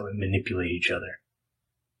things, how we manipulate each other.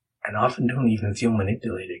 And often don't even feel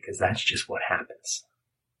manipulated, because that's just what happens.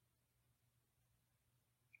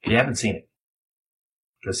 If you haven't seen it,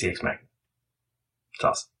 go see Ex Machina. It's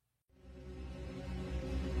awesome.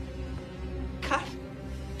 Cut.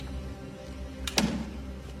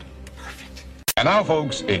 And now,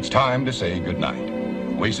 folks, it's time to say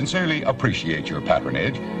goodnight. We sincerely appreciate your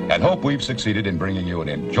patronage and hope we've succeeded in bringing you an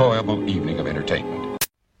enjoyable evening of entertainment.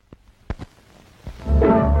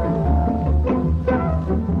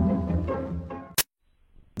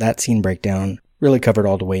 That scene breakdown really covered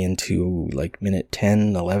all the way into like minute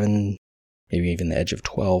 10, 11, maybe even the edge of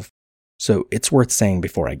 12. So it's worth saying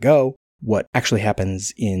before I go what actually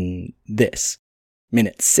happens in this,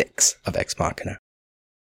 minute 6 of Ex Machina.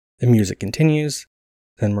 The music continues,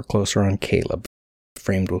 then we're closer on Caleb,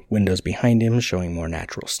 framed with windows behind him showing more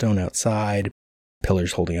natural stone outside.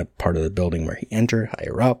 pillars holding up part of the building where he entered,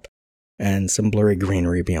 higher up, and some blurry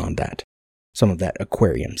greenery beyond that. Some of that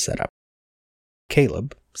aquarium setup.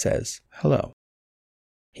 Caleb says hello.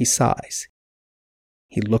 He sighs.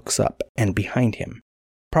 He looks up, and behind him,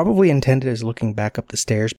 probably intended as looking back up the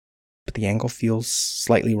stairs, but the angle feels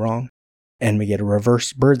slightly wrong, and we get a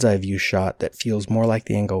reverse bird's eye view shot that feels more like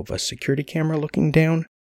the angle of a security camera looking down,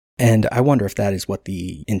 and I wonder if that is what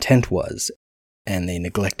the intent was, and they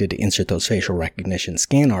neglected to insert those facial recognition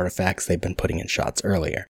scan artifacts they've been putting in shots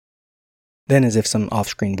earlier. Then, as if some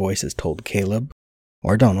off-screen voice has told Caleb,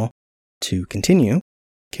 or Donald, to continue,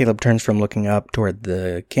 Caleb turns from looking up toward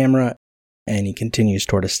the camera, and he continues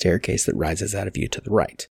toward a staircase that rises out of view to the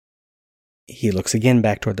right. He looks again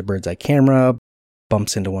back toward the bird's eye camera,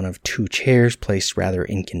 bumps into one of two chairs placed rather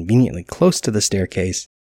inconveniently close to the staircase,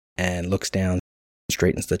 and looks down,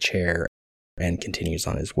 straightens the chair, and continues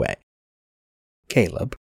on his way.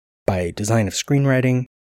 Caleb, by design of screenwriting,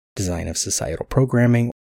 design of societal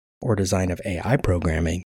programming, or design of AI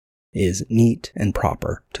programming, is neat and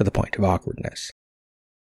proper to the point of awkwardness.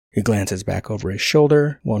 He glances back over his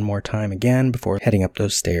shoulder one more time again before heading up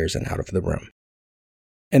those stairs and out of the room.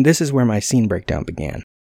 And this is where my scene breakdown began.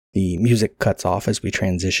 The music cuts off as we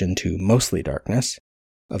transition to mostly darkness,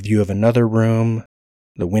 a view of another room,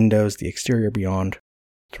 the windows, the exterior beyond,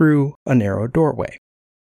 through a narrow doorway.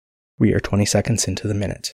 We are 20 seconds into the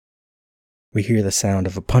minute. We hear the sound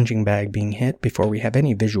of a punching bag being hit before we have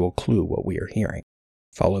any visual clue what we are hearing,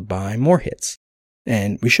 followed by more hits.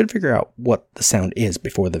 And we should figure out what the sound is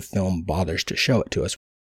before the film bothers to show it to us,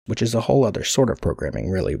 which is a whole other sort of programming,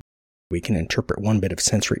 really. We can interpret one bit of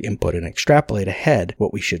sensory input and extrapolate ahead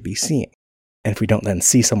what we should be seeing. And if we don't then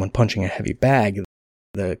see someone punching a heavy bag,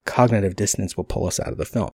 the cognitive dissonance will pull us out of the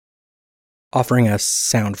film. Offering us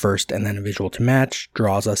sound first and then a visual to match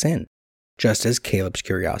draws us in, just as Caleb's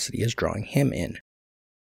curiosity is drawing him in.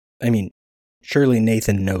 I mean, surely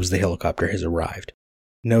Nathan knows the helicopter has arrived,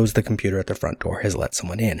 knows the computer at the front door has let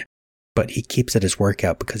someone in, but he keeps at his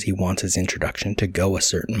workout because he wants his introduction to go a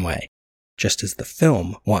certain way, just as the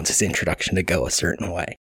film wants his introduction to go a certain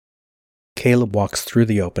way. Caleb walks through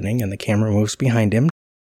the opening and the camera moves behind him,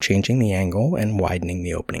 changing the angle and widening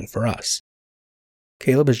the opening for us.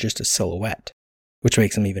 Caleb is just a silhouette, which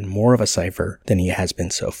makes him even more of a cipher than he has been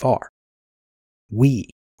so far. We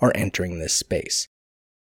are entering this space.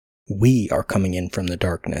 We are coming in from the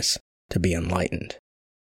darkness to be enlightened.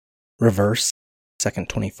 Reverse, second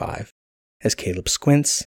 25, as Caleb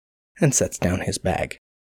squints and sets down his bag.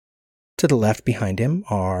 To the left behind him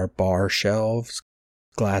are bar shelves,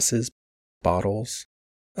 glasses, bottles,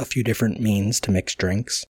 a few different means to mix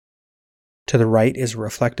drinks. To the right is a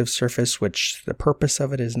reflective surface which the purpose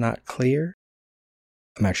of it is not clear.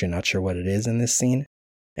 I'm actually not sure what it is in this scene,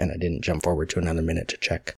 and I didn't jump forward to another minute to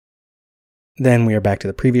check. Then we are back to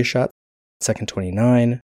the previous shot, second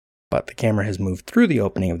 29, but the camera has moved through the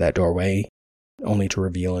opening of that doorway, only to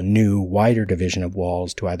reveal a new, wider division of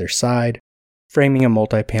walls to either side, framing a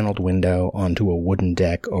multi-paneled window onto a wooden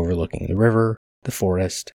deck overlooking the river, the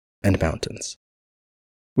forest, and mountains.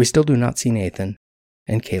 We still do not see Nathan,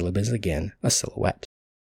 and Caleb is again a silhouette.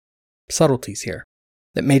 Subtleties here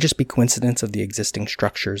that may just be coincidence of the existing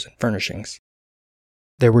structures and furnishings.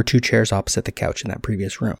 There were two chairs opposite the couch in that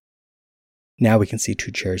previous room. Now we can see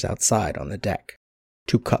two chairs outside on the deck,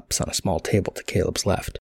 two cups on a small table to Caleb's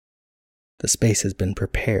left. The space has been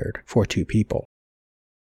prepared for two people.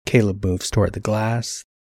 Caleb moves toward the glass,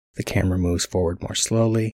 the camera moves forward more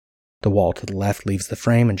slowly, the wall to the left leaves the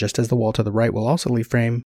frame, and just as the wall to the right will also leave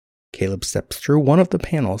frame, Caleb steps through one of the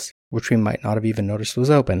panels, which we might not have even noticed was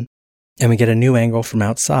open, and we get a new angle from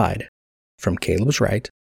outside, from Caleb's right,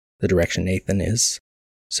 the direction Nathan is,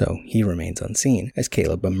 so he remains unseen as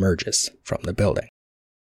Caleb emerges from the building.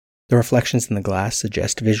 The reflections in the glass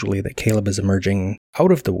suggest visually that Caleb is emerging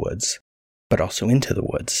out of the woods, but also into the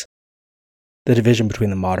woods. The division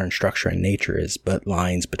between the modern structure and nature is but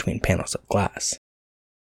lines between panels of glass.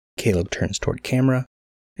 Caleb turns toward camera,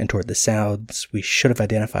 and toward the sounds we should have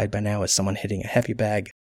identified by now as someone hitting a heavy bag.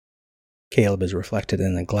 Caleb is reflected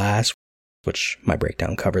in the glass, which my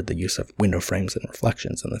breakdown covered the use of window frames and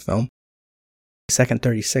reflections in the film. Second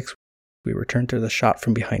 36, we return to the shot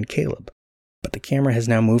from behind Caleb, but the camera has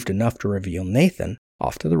now moved enough to reveal Nathan,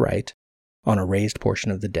 off to the right, on a raised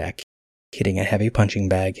portion of the deck, hitting a heavy punching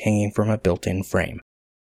bag hanging from a built-in frame.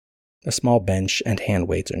 A small bench and hand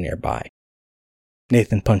weights are nearby.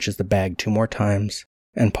 Nathan punches the bag 2 more times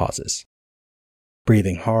and pauses.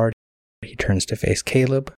 Breathing hard, he turns to face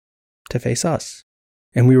Caleb, to face us,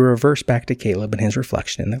 and we reverse back to Caleb and his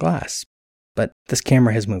reflection in the glass. But this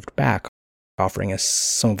camera has moved back, offering us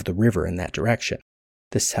some of the river in that direction.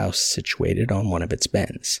 this house situated on one of its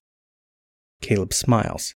bends. Caleb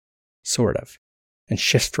smiles, sort of, and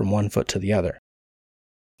shifts from one foot to the other.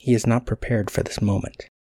 He is not prepared for this moment.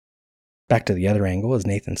 Back to the other angle as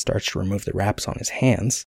Nathan starts to remove the wraps on his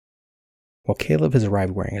hands. While Caleb has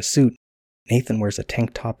arrived wearing a suit, Nathan wears a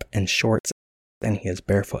tank top and shorts, and he is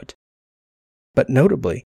barefoot. But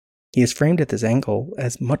notably, he is framed at this angle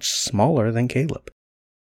as much smaller than Caleb.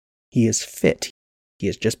 He is fit. He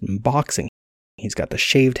has just been boxing. He's got the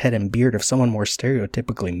shaved head and beard of someone more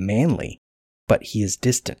stereotypically manly, but he is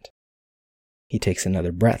distant. He takes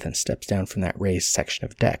another breath and steps down from that raised section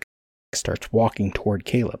of deck, starts walking toward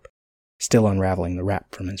Caleb, still unraveling the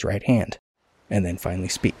wrap from his right hand, and then finally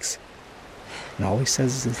speaks. And all he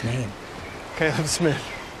says is his name. Caleb Smith.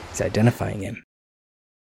 He's identifying him.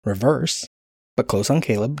 Reverse, but close on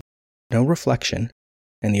Caleb, no reflection,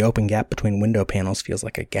 and the open gap between window panels feels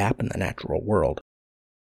like a gap in the natural world.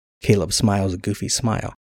 Caleb smiles a goofy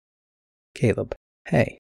smile. Caleb,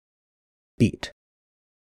 hey. Beat.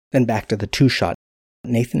 Then back to the two-shot.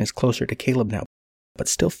 Nathan is closer to Caleb now, but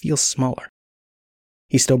still feels smaller.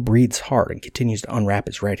 He still breathes hard and continues to unwrap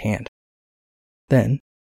his right hand. Then,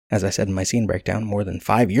 as I said in my scene breakdown more than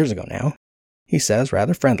 5 years ago now, he says,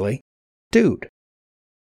 rather friendly, "Dude."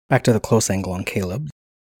 Back to the close angle on Caleb,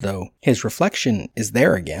 though his reflection is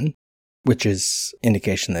there again, which is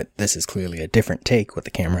indication that this is clearly a different take with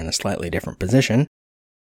the camera in a slightly different position.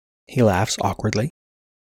 He laughs awkwardly.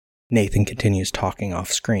 Nathan continues talking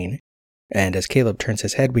off screen, and as Caleb turns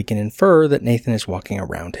his head, we can infer that Nathan is walking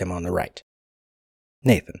around him on the right.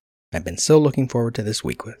 Nathan, I've been so looking forward to this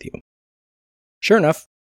week with you. Sure enough,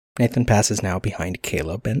 Nathan passes now behind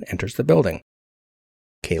Caleb and enters the building.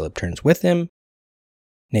 Caleb turns with him.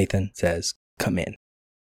 Nathan says, "Come in."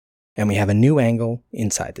 And we have a new angle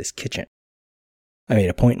inside this kitchen. I made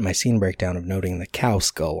a point in my scene breakdown of noting the cow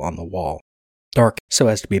skull on the wall. Dark so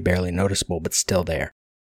as to be barely noticeable, but still there.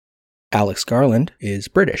 Alex Garland is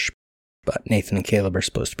British, but Nathan and Caleb are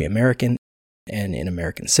supposed to be American, and in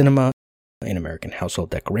American cinema, in American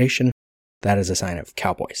household decoration, that is a sign of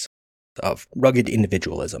cowboys, of rugged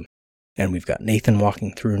individualism. And we've got Nathan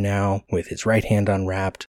walking through now with his right hand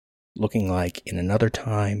unwrapped, looking like in another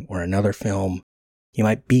time or another film, he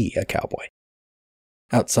might be a cowboy.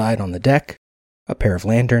 Outside on the deck, a pair of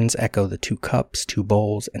lanterns echo the 2 cups, 2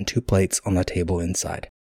 bowls, and 2 plates on the table inside.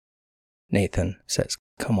 Nathan says,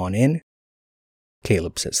 "Come on in."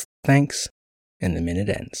 Caleb says, "Thanks," and the minute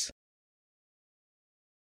ends.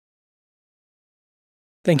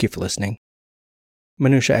 Thank you for listening.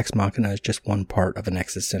 Minutia Ex Machina is just one part of an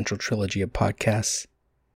existential trilogy of podcasts.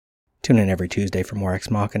 Tune in every Tuesday for more Ex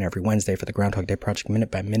Machina, every Wednesday for the Groundhog Day Project Minute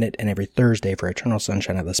by Minute, and every Thursday for Eternal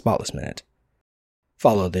Sunshine of the Spotless Minute.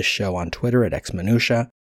 Follow this show on Twitter at XMinutia,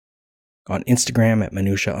 on Instagram at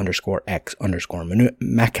minutia_X_Machina,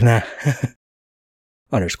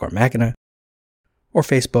 _Machina, or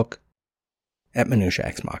Facebook at Minutia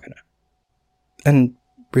Ex Machina. And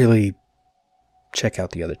really, check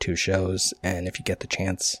out the other 2 shows, and if you get the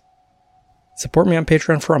chance, support me on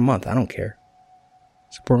Patreon for a month. I don't care.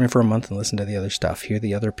 Support me for a month and listen to the other stuff. Hear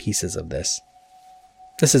the other pieces of this.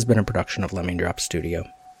 This has been a production of Lemming Drops Studio.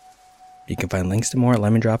 You can find links to more at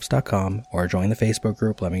lemmingdrops.com or join the Facebook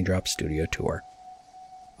group Lemming Drops Studio Tour.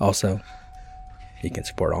 Also, you can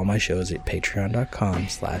support all my shows at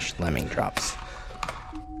patreon.com/lemmingdrops.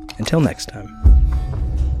 Until next time.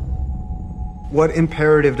 What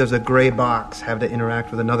imperative does a gray box have to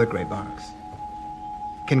interact with another gray box?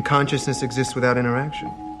 Can consciousness exist without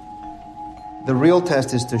interaction? The real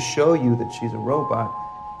test is to show you that she's a robot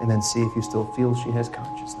and then see if you still feel she has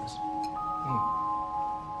consciousness.